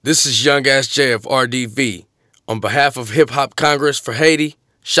This is Young Ass J of RDV. On behalf of Hip Hop Congress for Haiti,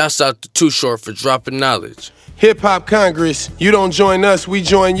 shouts out to Too Short for dropping knowledge. Hip Hop Congress, you don't join us, we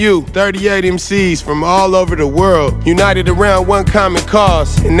join you. 38 MCs from all over the world, united around one common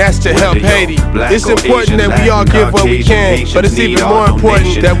cause, and that's to help Haiti. It's important that we all give what we can, but it's even more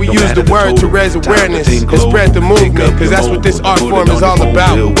important that we use the word to raise awareness and spread the movement, because that's what this art form is all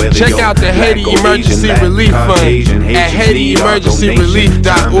about. Check out the Haiti Emergency Relief Fund at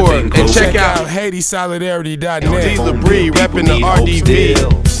HaitiEmergencyRelief.org, and check out HaitiSolidarity.net. DLabrie repping the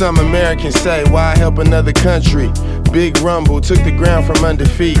RDV. Some Americans say, why help another country? Big rumble took the ground from under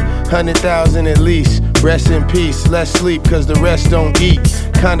feet. 100,000 at least. Rest in peace, let's sleep, cause the rest don't eat.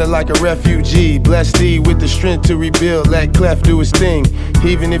 Kinda like a refugee, bless thee with the strength to rebuild. Let Clef do his thing.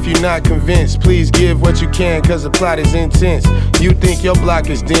 Even if you're not convinced, please give what you can, cause the plot is intense. You think your block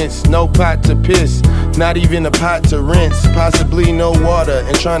is dense, no pot to piss, not even a pot to rinse. Possibly no water,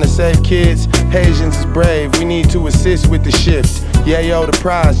 and trying to save kids. Haitians is brave, we need to assist with the shift. Yayo the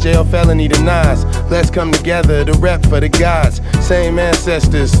prize, jail felony denies. Let's come together to rep for the gods. Same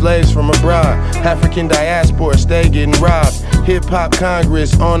ancestors, slaves from abroad. African diaspora, stay getting robbed. Hip Hop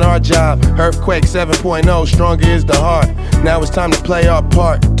Congress on our job. Earthquake 7.0, stronger is the heart. Now it's time to play our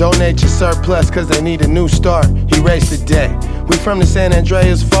part. Donate your surplus, cause they need a new start. Erase the debt. We from the San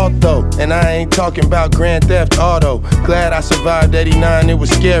Andreas fault though, and I ain't talking about Grand Theft Auto. Glad I survived 89, it was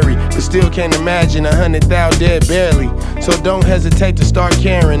scary, but still can't imagine 100,000 dead barely. So don't hesitate to start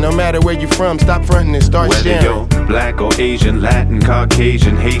caring. No matter where you from, stop fronting and start sharing. Whether you're black or Asian, Latin,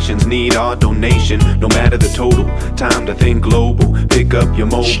 Caucasian, Haitians need our donation. No matter the total, time to think global. Pick up your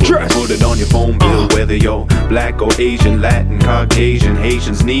mobile, put it on your phone bill. Whether you're black or Asian, Latin, Caucasian,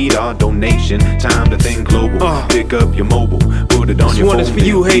 Haitians need our donation. Time to think global. Pick up your mobile, put it on your phone bill. This one is for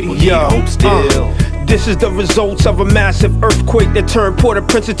you, Haiti. People need hope still. This is the results of a massive earthquake that turned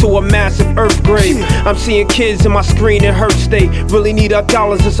Port-au-Prince into a massive earth grave. I'm seeing kids in my screen in hurt state. Really need our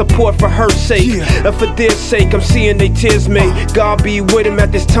dollars and support for her sake. And for their sake, I'm seeing they tears made. God be with them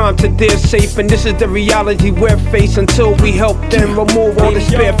at this time to their safe. And this is the reality we're facing until we help them remove all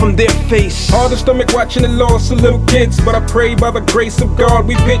despair from their face. Hard to stomach watching the loss of little kids, but I pray by the grace of God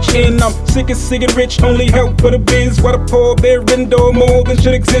we pitch in. I'm sick and rich, only help for the biz. While the poor bear endure more than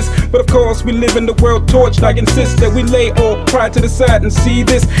should exist. But of course we live in the world torched. I insist that we lay all pride to the side and see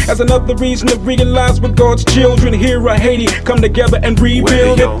this as another reason to realize we're God's children here at Haiti. Come together and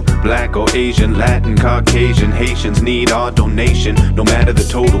rebuild it. Whether you're black or Asian, Latin, Caucasian, Haitians need our donation. No matter the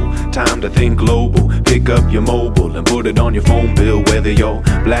total, time to think global. Pick up your mobile and put it on your phone bill. Whether you're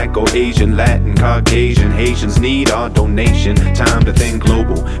black or Asian, Latin, Caucasian, Haitians need our donation. Time to think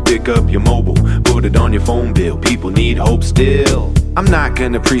global. Pick up your mobile, put it on your phone bill. People need hope still. I'm not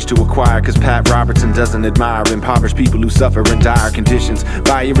gonna preach to a choir, cause Pat Robertson doesn't admire impoverished people who suffer in dire conditions.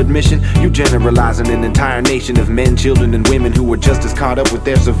 By your admission, you generalizing an entire nation of men, children, and women who are just as caught up with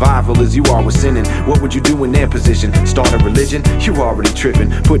their survival as you are with sinning. What would you do in their position? Start a religion? You already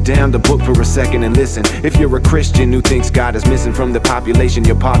tripping. Put down the book for a second and listen. If you're a Christian who thinks God is missing from the population,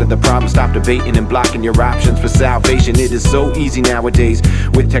 you're part of the problem. Stop debating and blocking your options for salvation. It is so easy nowadays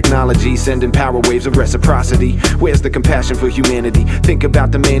with technology sending power waves of reciprocity. Where's the compassion for humanity? Think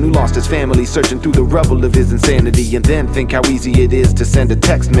about the man who lost his family, searching through the rubble of his insanity, and then think how easy it is to send a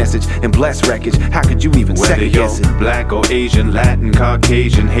text message and bless wreckage. How could you even second guess it? Whether you're black or Asian, Latin,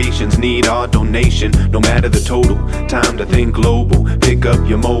 Caucasian, Haitians need our donation. No matter the total, time to think global. Pick up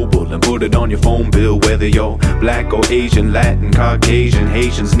your mobile and put it on your phone bill. Whether you're black or Asian, Latin, Caucasian,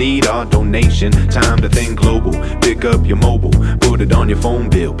 Haitians need our donation. Time to think global. Pick up your mobile, put it on your phone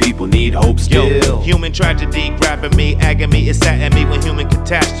bill. People need hope still. Yo, human tragedy grabbing me, agging me, it's at me when human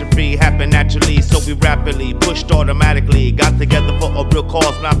catastrophe happened naturally, so we rapidly pushed automatically. Got together for a real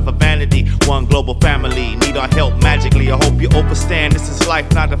cause, not for vanity. One global family, need our help magically. I hope you understand, this is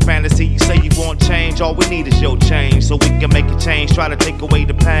life, not a fantasy. You say you want change, all we need is your change, so we can make a change, try to take away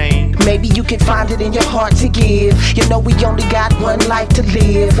the pain. Maybe you can find it in your heart to give. You know we only got one life to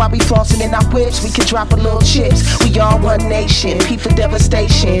live. While we flossing in our whips, we can drop a little chips. We all one nation, peep the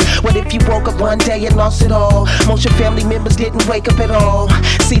devastation. What if you woke up one day and lost it all? Most your family members didn't wake up at all.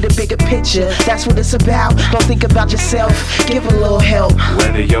 See the bigger picture, that's what it's about. Don't think about yourself, give a little help.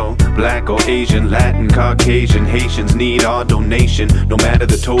 Whether you're black or Asian, Latin, Caucasian, Haitians need our donation. No matter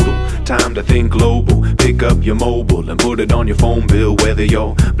the total, time to think global. Pick up your mobile and put it on your phone bill. Whether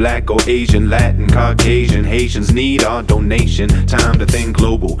you're black or Asian, Latin, Caucasian, Haitians need our donation. Time to think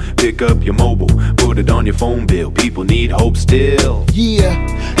global. Pick up your mobile, put it on your phone bill. People need hope still. Yeah,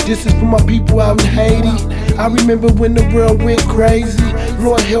 this is for my people out in Haiti. I remember when the world went crazy.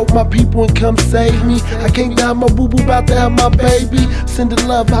 Lord help my people and come save me. I can't die, my boo-boo about to have my baby. Sending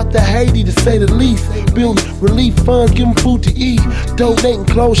love out to Haiti to say the least. Building relief funds, give them food to eat. Donating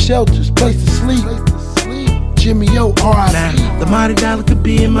clothes, shelters, place to sleep. Jimmy O, R.I.P. Now, the mighty dollar could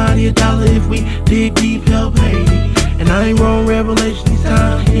be a mighty dollar if we dig deep, help Haiti. And I ain't wrong, revelation these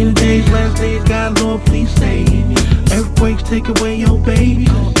times. In the days, last days, God, Lord, please save me. Earthquakes take away your baby.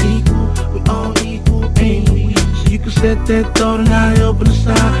 We all equal, ain't we? So you can set that thought and I help on the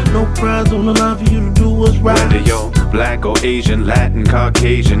side. No prize on the line for you to do what's right. Whether you're black or Asian, Latin,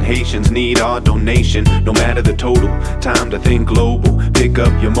 Caucasian, Haitians need our donation. No matter the total, time to think global. Pick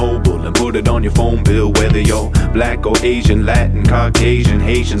up your mobile and put it on your phone bill. Whether you're black or Asian, Latin, Caucasian,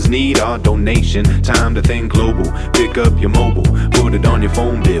 Haitians need our donation. Time to think global. Pick up your mobile, put it on your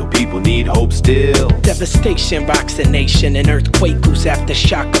phone bill. People need hope still. Devastation rocks the nation. An earthquake whose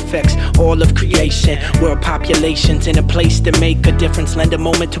aftershock affects all of creation. World populations in a place to make a difference. Lend a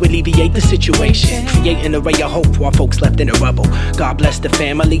moment to alleviate the situation. Create an array of hope for our folks left in the rubble. God bless the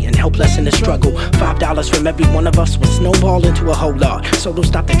family and help us in the struggle. $5 from every one of us will snowball into a whole lot. So don't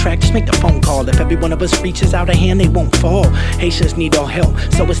stop the track, just make the phone call. If every one of us reaches out a hand, they won't fall. Haitians need our help,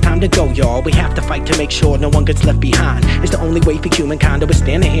 so it's time to go, y'all. We have to fight to make sure no one gets left behind. It's the only way for humankind to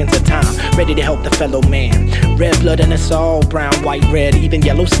withstand the hands of time. Ready to help the fellow man. Red blood in us all, brown, white, red, even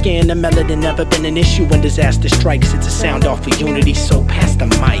yellow skin. The melanin never been an issue when disaster strikes. It's a sound off for unity, so pass the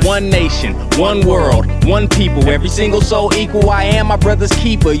mic. One nation, one world, one people. Every single soul equal. I am my brother's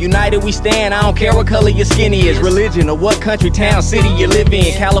keeper. United we stand. I don't care what color your skin is, religion, or what country, town, city you live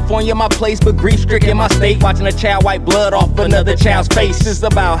in. California my place, but grief-stricken my state. Watching a child wipe blood off another child's face. This is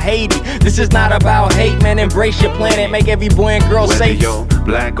about Haiti. This is not about hate, man. Embrace your planet. Make every boy and girl safe. Whether you're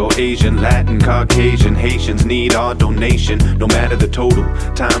black or Asian, Latin, Caucasian, Haitians need our donation. No matter the total,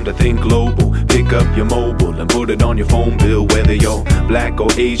 time to think global. Pick up your mobile and put it on your phone bill. Whether you're black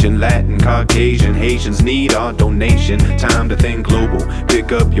or Asian, Latin, Caucasian, Haitians need our donation. Time to think global.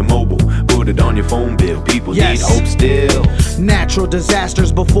 Pick up your mobile, put it on your phone bill. People need hope still. Natural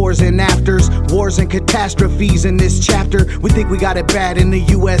disasters, befores and afters, wars and catastrophes in this chapter. We think we got it bad in the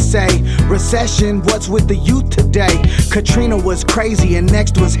USA. Recession, what's with the youth today? Katrina was crazy and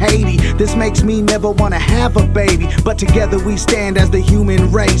next was Haiti. This makes me never wanna have a baby, but together we stand as the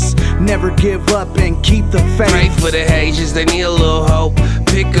human race. Never give up and keep the faith. Pray for the Haitians, they need a little hope.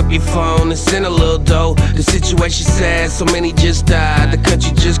 Pick up your phone and send a little dough. The situation sad, so many just died. The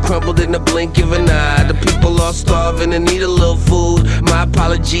country just crumbled in the blink of an eye. The people are starving and need a little food. My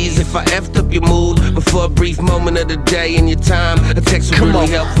apologies if I effed up your mood. But for a brief moment of the day and your time, a text would really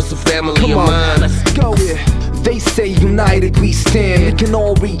help for some family of mine. Let's go. They say united we stand. We can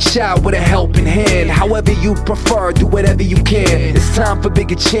all reach out with a helping hand. However you prefer, do whatever you can. It's time for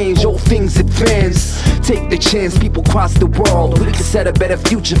bigger change, all things advance. Take the chance, people across the world. We can set a better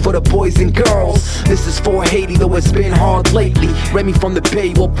future for the boys and girls. This is for Haiti, though it's been hard lately. Remy from the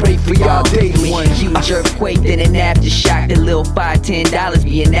Bay will pray for y'all daily. One huge earthquake, then an aftershock. The little $5, $10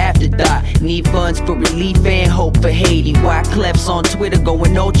 be an afterthought. Need funds for relief and hope for Haiti. Why Clef's on Twitter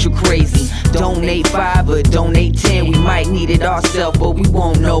going ultra crazy. Donate 5 or donate 10. We might need it ourselves, but we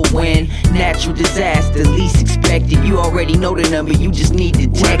won't know when. Natural disaster, least expected. You already know the number, you just need to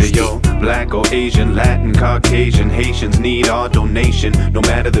text Whether it. you're black or Asian, Latin, Caucasian, Haitians need our donation. No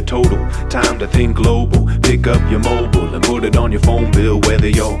matter the total, time to think global. Pick up your mobile and put it on your phone bill. Whether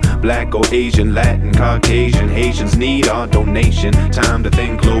you're black or Asian, Latin, Caucasian, Haitians need our donation. Time to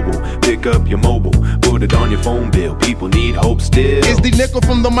think global. Pick up your mobile, put it on your phone bill. People need hope still. It's the nickel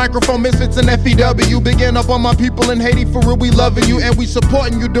from the microphone, misfits and FEW. Begin up on my people in Haiti, for real, we loving you and we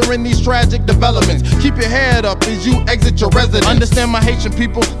supporting you during these tragic developments. Keep your head up as you exit your residence. Understand my Haitian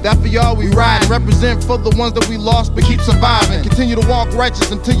people, that for y'all we ride. Represent for the ones that we lost, but keep surviving. Continue to walk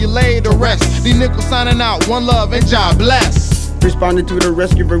righteous until you lay to rest. The nickel signing out, one love and God bless. Responded to the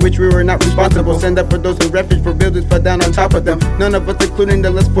rescue for which we were not responsible. Send up for those in refuge, for buildings fell down on top of them. None of us, including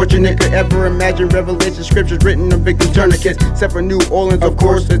the less fortunate, could ever imagine revelation scriptures written on victim tourniquets. Except for New Orleans, of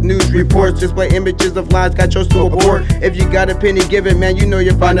course, as news reports display images of lives God chose to abort. If you got a penny, give it, man, you know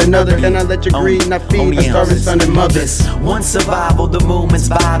you'll find another. Can I let your greed not feed a starving son and mother? One survival, the movement's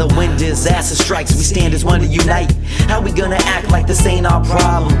vital. When disaster strikes, we stand as one to unite. How we gonna act like this ain't our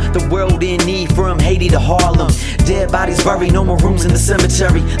problem? The world in need, from Haiti to Harlem. Dead bodies buried, no more more rooms in the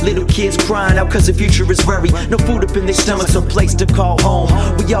cemetery. Little kids crying out cause the future is weary. No food up in their stomachs, no place to call home.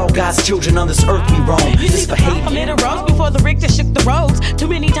 We all God's children on this earth we roam. You see the problem rose before the Richter shook the roads. Too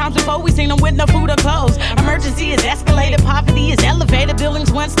many times before we seen them with no food or clothes. Emergency is escalated, poverty is elevated.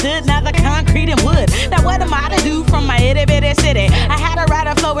 Buildings once stood, now the concrete and wood. Now what am I to do from my itty bitty city? I had to ride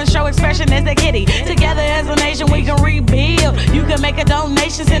a flow and show expression as a kitty. Together as a nation we can rebuild. You can make a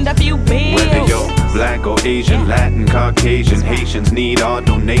donation, send a few bills. Whether you're black or Asian, Latin, Caucasian, Haitians need our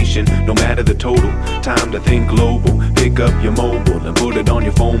donation. No matter the total, time to think global. Pick up your mobile and put it on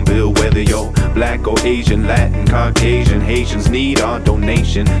your phone bill. Whether you're black or Asian, Latin, Caucasian, Haitians need our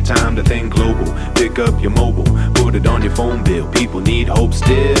donation. Time to think global. Pick up your mobile, put it on your phone bill. People need hope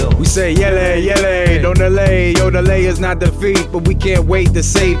still. We say yele, yele, don't delay. Yo, delay is not defeat, but we can't wait to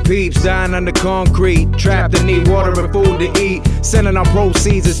save peeps. Dying under concrete, trapped and need water and food to eat. Sending our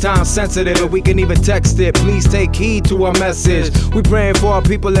proceeds is time sensitive, but we can even text it. Please take heed to our message. We praying for our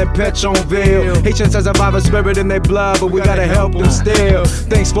people in Petronville. Haitians have survivor spirit in their blood, but we gotta help them still.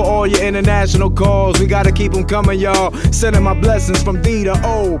 Thanks for all your international calls. We gotta keep them coming, y'all. Sending my blessings from D to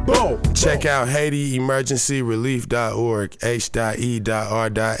O. Bo. Check out HaitiEmergencyRelief.org,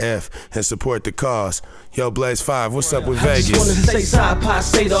 H.E.R.F, and support the cause. Yo, Blaze 5, what's up with Vegas? I just wanted to say side pie,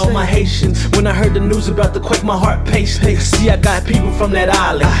 say to all my Haitians. When I heard the news about the quake, my heart paced. See, I got people from that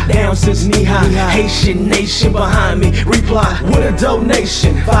island, down since knee-high. Haitian nation behind me, reply with a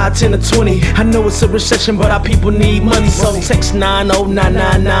donation. 5, 10, or 20, I know it's a recession, but our people need money. So text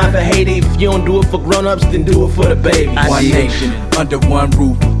 90999 for Haiti. If you don't do it for grown-ups, then do it for the babies. One nation, under one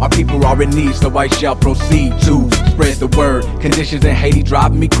roof. Our people are in need, so I shall proceed to spread the word. Conditions in Haiti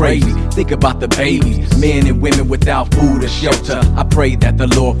driving me crazy. Think about the babies, men and women without food or shelter. I pray that the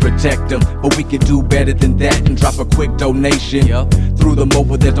Lord protect them, but we can do better than that and drop a quick donation. Through the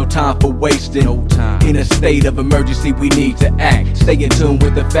mobile, there's no time for wasting. In a state of emergency, we need to act. Stay in tune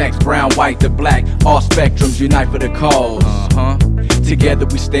with the facts, brown, white, to black. All spectrums unite for the cause. Together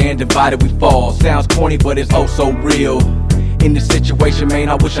we stand, divided we fall. Sounds corny, but it's oh so real. In this situation, man,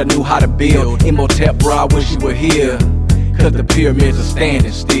 I wish I knew how to build. Imhotep, bro, I wish you were here, cause the pyramids are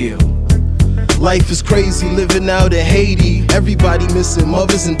standing still. Life is crazy living out in Haiti. Everybody missing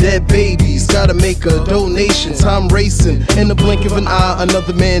mothers and dead babies. Gotta make a donation, time racing. In the blink of an eye,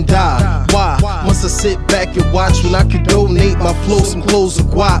 another man die. Why? Must I sit back and watch when I could donate my flow, some clothes of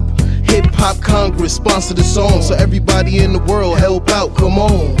guap? Hip Hop Congress sponsor the song, so everybody in the world help out, come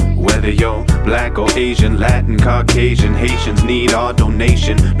on. Whether you're black or Asian, Latin, Caucasian, Haitians need our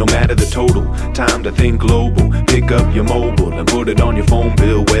donation. No matter the total, time to think global. Pick up your mobile and put it on your phone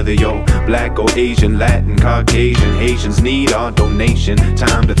bill. Whether you're black or Asian, Latin, Caucasian, Haitians need our donation.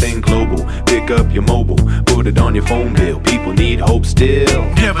 Time to think global. Pick up your mobile, put it on your phone bill. People need hope still.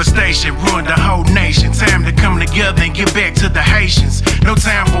 Devastation ruined the whole nation. Time to come together and get back to the Haitians. No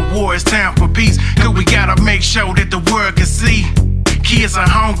time for war, it's time for peace. Cause we gotta make sure that the world can see. Kids are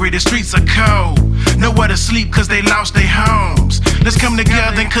hungry, the streets are cold. Nowhere to sleep cause they lost their homes. Let's come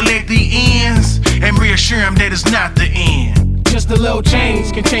together and collect the ends and reassure them that it's not the end. Just a little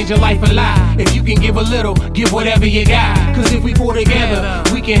change can change your life a lot. If you can give a little, give whatever you got. Cause if we pull together,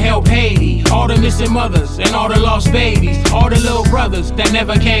 we can help Haiti. All the missing mothers and all the lost babies. All the little brothers that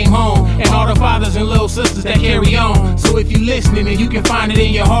never came home. And all the fathers and little sisters that carry on. So if you listening and you can find it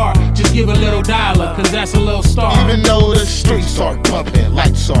in your heart, just give a little dollar, cause that's a little start. Even though the streets are bumping,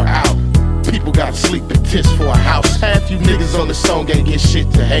 lights are out, people got sleeping tents for a house. Half you niggas on the song ain't get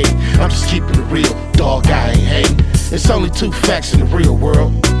shit to hate. I'm just keeping it real, dog, I ain't hating. It's only two facts in the real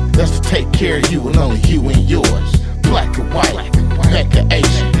world. That's to take care of you and only you and yours. Black or white, black or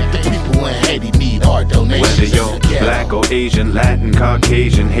Asian. The people in Haiti need our donation. Whether you're black or Asian, Latin,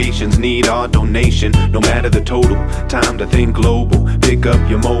 Caucasian, Haitians need our donation. No matter the total, time to think global. Pick up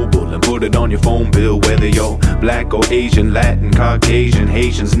your mobile and put it on your phone bill. Whether you're black or Asian, Latin, Caucasian,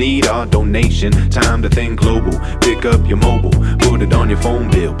 Haitians need our donation. Time to think global. Pick up your mobile, put it on your phone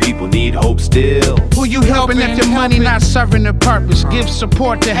bill. People need hope still. Who you helping if your money not serving the purpose? Give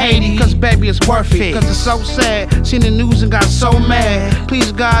support to Haiti, cause baby it's worth it. Cause it's so sad, seen the news and got so mad.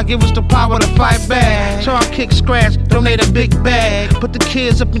 Please God give us the power to fight back. So I'll kick scratch, donate a big bag. Put the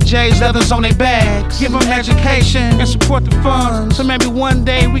kids up in J's, leathers on their bags. Give them education and support the funds. So maybe one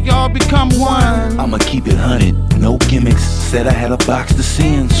day we can all become one. I'ma keep it 100, no gimmicks. Said I had a box to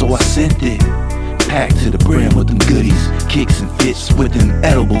send, so I sent it. Packed to the brim with them goodies. Kicks and fits with them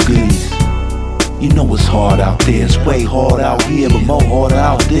edible goodies. You know it's hard out there, it's way hard out here, but more harder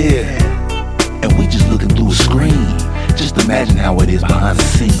out there. And we just looking through a screen, just to imagine how it is behind the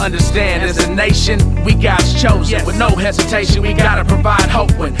scenes. Understand, as a nation, we God's chosen. With no hesitation, we gotta provide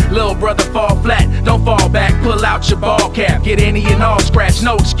hope. When little brother fall flat, don't fall back, pull out your ball cap. Get any and all scratch,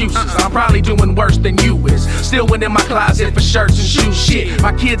 no excuses. I'm probably doing worse than you is. Still went in my closet for shirts and shoes. Shit,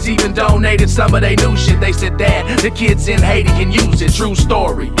 my kids even donated some of they new shit. They said, Dad, the kids in Haiti can use it. True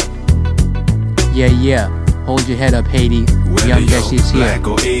story. Yeah. Hold your head up, Haiti. Young Jesse's here. Black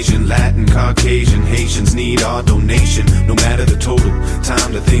or Asian, Latin, Caucasian, Haitians need our donation. No matter the total,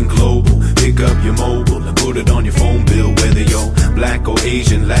 time to think global. Pick up your mobile and put it on your phone bill. Whether you're black or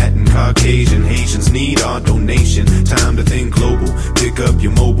Asian, Latin, Caucasian, Haitians need our donation. Time to think global. Pick up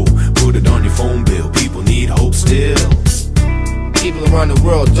your mobile, put it on your phone bill. People need hope still. People around the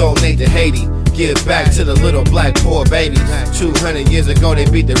world donate to Haiti. Give back to the little black poor babies. 200 years ago they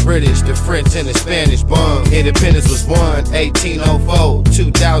beat the British, the French and the Spanish bombs. Independence was won, 1804,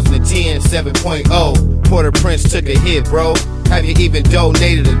 2010, 7.0. Port-au-Prince took a hit, bro. Have you even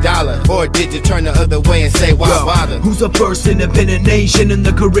donated $1? Or did you turn the other way and say, why bother? Who's the first independent nation in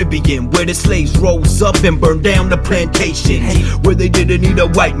the Caribbean, where the slaves rose up and burned down the plantations, where they didn't need a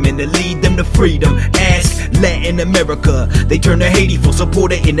white man to lead them to freedom? Ask Latin America. They turned to Haiti for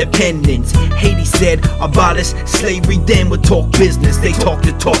support of independence. Haiti said, abolish slavery, then would talk business. They talk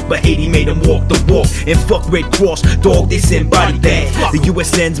the talk, but Haiti made them walk the walk. And fuck Red Cross, dog, they send body bags. The US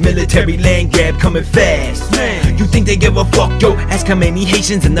sends military land grab coming fast. You think they give a fuck, yo? Ask how many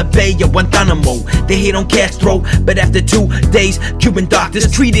Haitians in the Bay of Guantanamo. They hate on Castro, but after 2 days, Cuban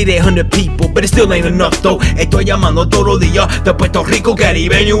doctors treated 800 people. But it still ain't enough though. Estoy llamando todo día de Puerto Rico,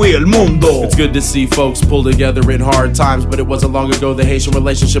 Caribeño y el mundo. It's good to see folks pull together in hard times, but it wasn't long ago the Haitian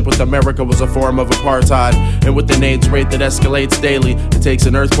relationship with America was a form of apartheid. And with an AIDS rate that escalates daily, it takes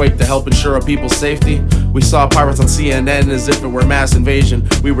an earthquake to help ensure a people's safety. We saw pirates on CNN as if it were mass invasion.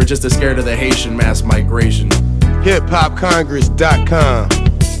 We were just as scared of the Haitian mass migration. HipHopCongress.com.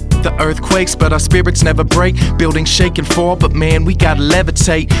 The earthquakes, but our spirits never break. Buildings shake and fall, but man, we gotta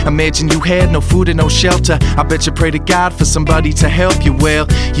levitate. Imagine you had no food and no shelter. I bet you pray to God for somebody to help you. Well,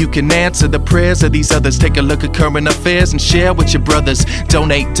 you can answer the prayers of these others. Take a look at current affairs and share with your brothers.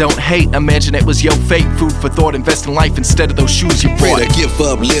 Donate, don't hate. Imagine it was your fate. Food for thought, invest in life instead of those shoes you bought. Pray to give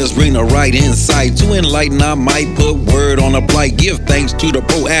up, let's bring the right insight. To enlighten, I might put word on a plight. Give thanks to the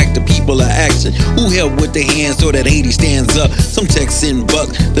proactive people of action who help with their hands so that Haiti stands up. Some texts in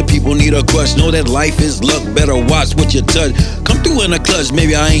bucks. The people need a crush, know that life is luck. Better watch what you touch. Come through in a clutch,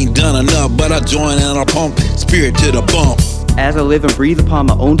 maybe I ain't done enough, but I join and I pump, spirit to the bump. As I live and breathe upon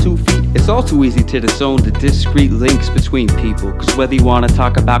my own 2 feet, it's all too easy to disown the discrete links between people. Cause whether you wanna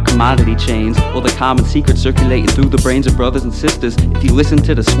talk about commodity chains or the common secret circulating through the brains of brothers and sisters, if you listen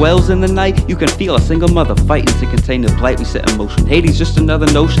to the swells in the night, you can feel a single mother fighting to contain the blight we set in motion. Haiti's just another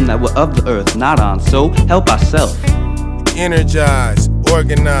notion that we're of the earth, not on, so help ourselves. Energize,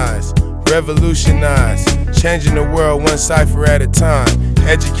 organize, revolutionize, changing the world one cipher at a time,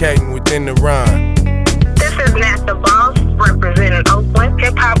 educating within the rhyme. This is Nat the Boss, representing Oakland,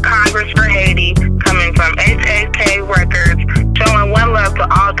 Hip Hop Congress for Haiti, coming from HAK Records, showing one love to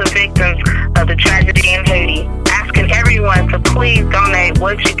all the victims of the tragedy in Haiti, asking everyone to please donate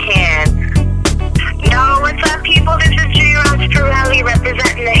what you can. Yo, what's up, people? This is Jurassic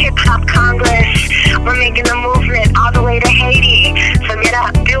representing the Hip Hop Congress. We're making a movement all the way to Haiti. So get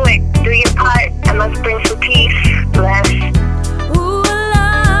up, do it, do your part, and let's bring some peace. Bless. Ooh,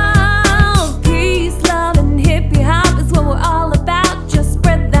 love, peace, love, and hippie hop is what we're all about. Just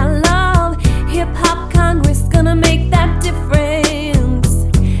spread that love. Hip Hop Congress gonna make that difference.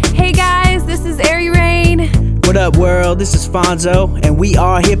 Hey guys, this is Airy Rain. What up, world? This is Fonzo, and we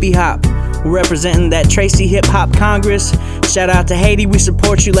are Hippie Hop. We're representing that Tracy Hip Hop Congress. Shout out to Haiti, we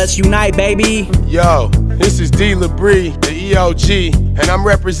support you, let's unite, baby. Yo, this is DLabrie, the EOG, and I'm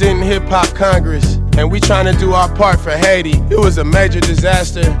representing Hip Hop Congress. And we trying to do our part for Haiti. It was a major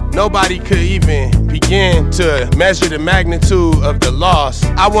disaster. Nobody could even begin to measure the magnitude of the loss.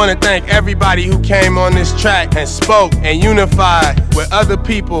 I want to thank everybody who came on this track and spoke and unified with other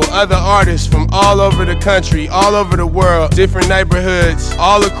people, other artists from all over the country, all over the world, different neighborhoods,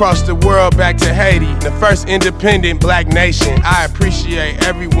 all across the world back to Haiti, the first independent black nation. I appreciate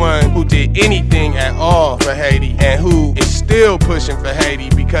everyone who did anything at all for Haiti and who is still pushing for Haiti,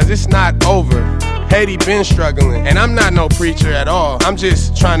 because it's not over. Haiti been struggling, and I'm not no preacher at all. I'm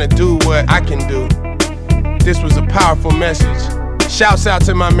just trying to do what I can do. This was a powerful message. Shouts out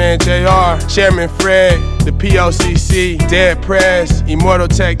to my man JR, Chairman Fred, the POCC, Dead Press, Immortal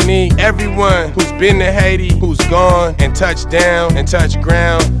Technique, everyone who's been to Haiti, who's gone and touched down and touched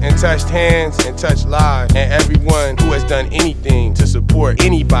ground and touched hands and touched lives, and everyone who has done anything to support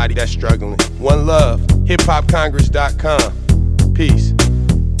anybody that's struggling. One love, hiphopcongress.com. Peace.